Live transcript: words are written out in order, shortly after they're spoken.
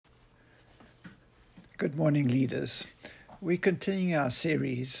Good morning, leaders. We're continuing our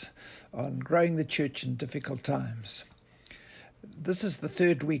series on growing the church in difficult times. This is the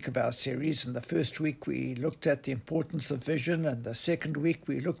third week of our series. In the first week, we looked at the importance of vision, and the second week,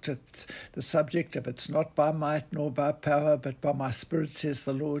 we looked at the subject of it's not by might nor by power, but by my spirit, says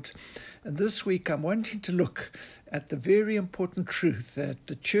the Lord. And this week, I'm wanting to look at the very important truth that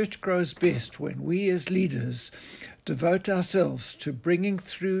the church grows best when we as leaders devote ourselves to bringing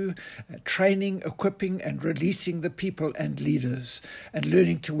through training, equipping, and releasing the people and leaders, and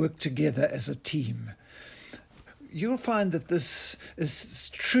learning to work together as a team. You'll find that this is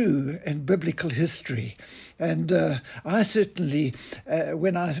true in biblical history. And I certainly,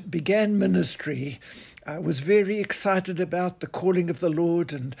 when I began ministry, I was very excited about the calling of the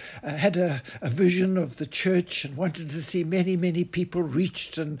Lord and had a vision of the church and wanted to see many, many people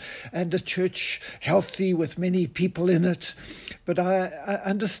reached and a church healthy with many people in it. But I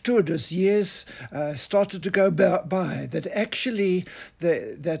understood as years started to go by that actually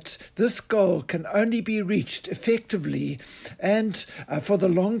that this goal can only be reached effectively and for the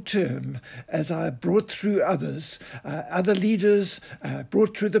long term as I brought through others, other leaders,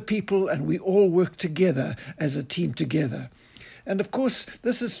 brought through the people, and we all work together as a team together. And of course,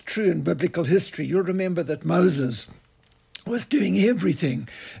 this is true in biblical history. You'll remember that Moses was doing everything,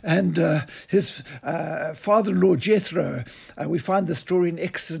 and his father-in-law Jethro, we find the story in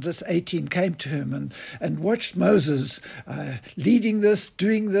Exodus 18, came to him and watched Moses leading this,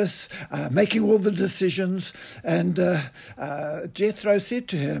 doing this, making all the decisions, and Jethro said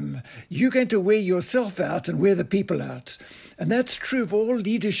to him, "You're going to wear yourself out and wear the people out." And that's true of all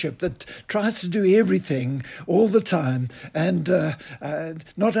leadership that tries to do everything all the time and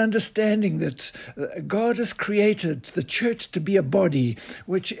not understanding that God has created the church to be a body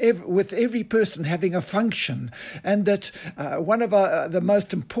with every person having a function, and that one of the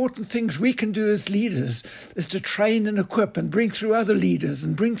most important things we can do as leaders is to train and equip and bring through other leaders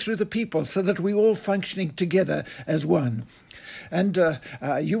and bring through the people so that we're all functioning together as one. And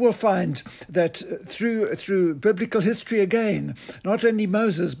you will find that through biblical history again, not only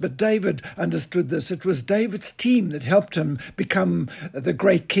Moses, but David understood this. It was David's team that helped him become the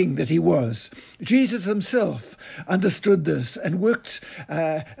great king that he was. Jesus himself understood this and worked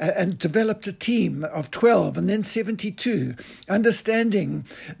and developed a team of 12 and then 72, understanding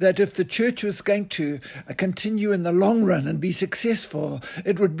that if the church was going to continue in the long run and be successful,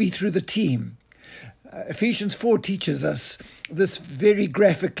 it would be through the team. Ephesians 4 teaches us this very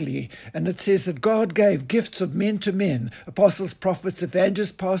graphically, and it says that God gave gifts of men to men, apostles, prophets,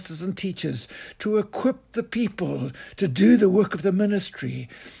 evangelists, pastors, and teachers, to equip the people to do the work of the ministry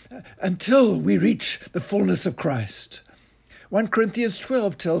until we reach the fullness of Christ. 1 Corinthians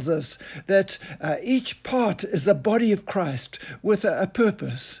 12 tells us that each part is a body of Christ with a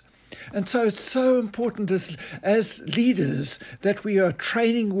purpose. And so it's so important as leaders that we are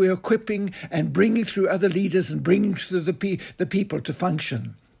training, we're equipping and bringing through other leaders and bringing through the people to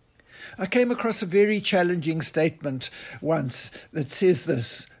function. I came across a very challenging statement once that says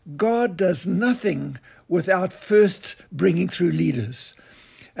this: God does nothing without first bringing through leaders.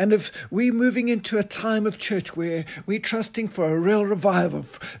 And if we're moving into a time of church where we're trusting for a real revival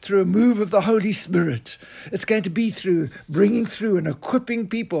through a move of the Holy Spirit, it's going to be through bringing through and equipping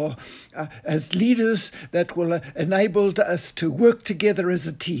people as leaders that will enable us to work together as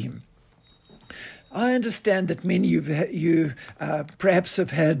a team. I understand that many of you perhaps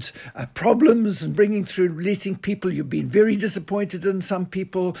have had problems in bringing through releasing people. You've been very disappointed in some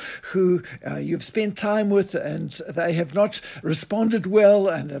people who you've spent time with and they have not responded well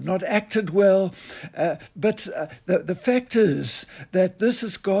and have not acted well. But the fact is that this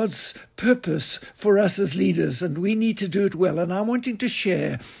is God's purpose for us as leaders, and we need to do it well. And I'm wanting to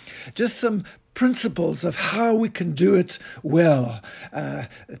share just some principles of how we can do it well.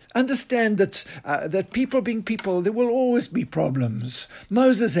 Understand that people being people, there will always be problems.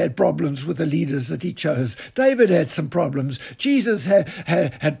 Moses had problems with the leaders that he chose. David had some problems. Jesus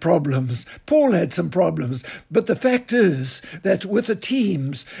had problems. Paul had some problems. But the fact is that with the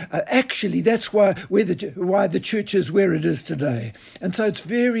teams, actually that's why the church is where it is today. And so it's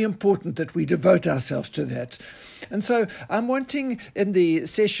very important that we devote ourselves to that. And so I'm wanting in the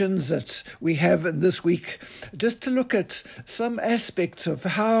sessions that we have in this week just to look at some aspects of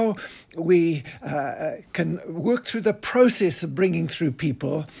how we can work through the process of bringing through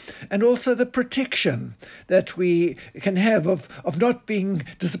people, and also the protection that we can have of not being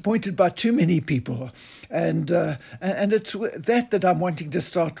disappointed by too many people. And it's that I'm wanting to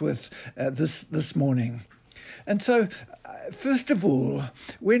start with this morning. And so First of all,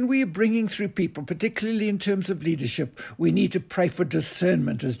 when we're bringing through people, particularly in terms of leadership, we need to pray for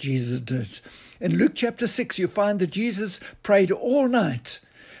discernment as Jesus did. In Luke chapter 6, you find that Jesus prayed all night.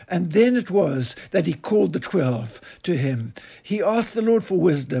 And then it was that he called the 12 to him. He asked the Lord for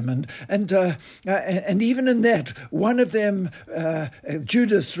wisdom. And even in that, one of them,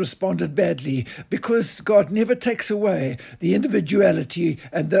 Judas, responded badly, because God never takes away the individuality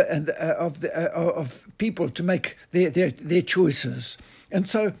of people to make their choices. And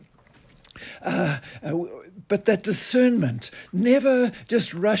so but that discernment, never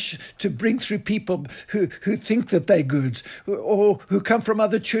just rush to bring through people who think that they're good or who come from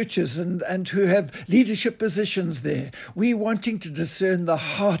other churches and who have leadership positions there. We're wanting to discern the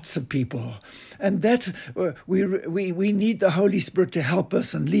hearts of people. And that we need the Holy Spirit to help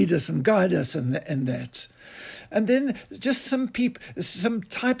us and lead us and guide us in that. And then just some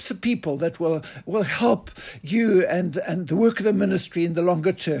types of people that will help you and the work of the ministry in the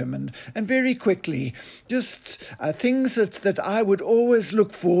longer term. And very quickly, just things that I would always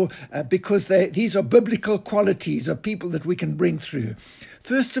look for because these are biblical qualities of people that we can bring through.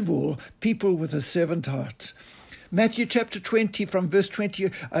 First of all, people with a servant heart. Matthew chapter 20 from verse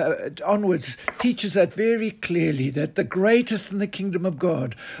 20 onwards teaches that very clearly, that the greatest in the kingdom of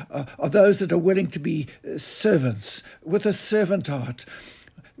God are those that are willing to be servants with a servant heart.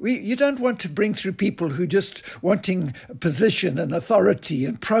 You don't want to bring through people who just wanting position and authority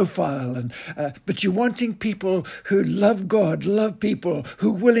and profile, but you're wanting people who love God, love people, who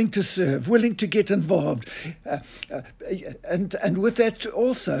are willing to serve, willing to get involved. And with that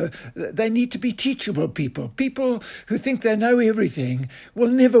also, they need to be teachable people. People who think they know everything will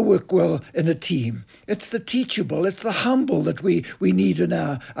never work well in a team. It's the teachable, it's the humble that we need in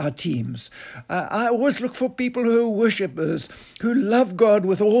our teams. I always look for people who are worshippers, who love God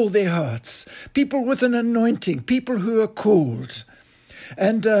with all their hearts, people with an anointing, people who are called.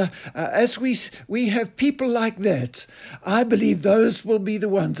 And as we have people like that, I believe those will be the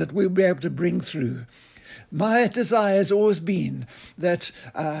ones that we'll be able to bring through. My desire has always been that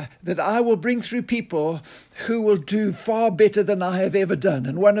I will bring through people who will do far better than I have ever done.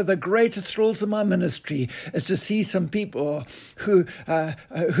 And one of the greatest thrills of my ministry is to see some people who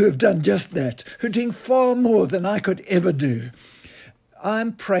have done just that, who are doing far more than I could ever do.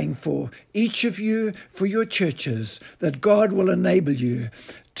 I'm praying for each of you, for your churches, that God will enable you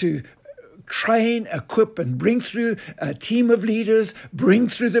to train, equip, and bring through a team of leaders, bring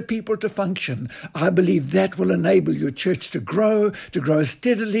through the people to function. I believe that will enable your church to grow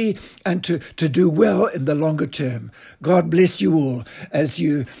steadily, and to do well in the longer term. God bless you all as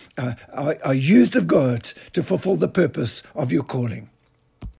you are used of God to fulfill the purpose of your calling.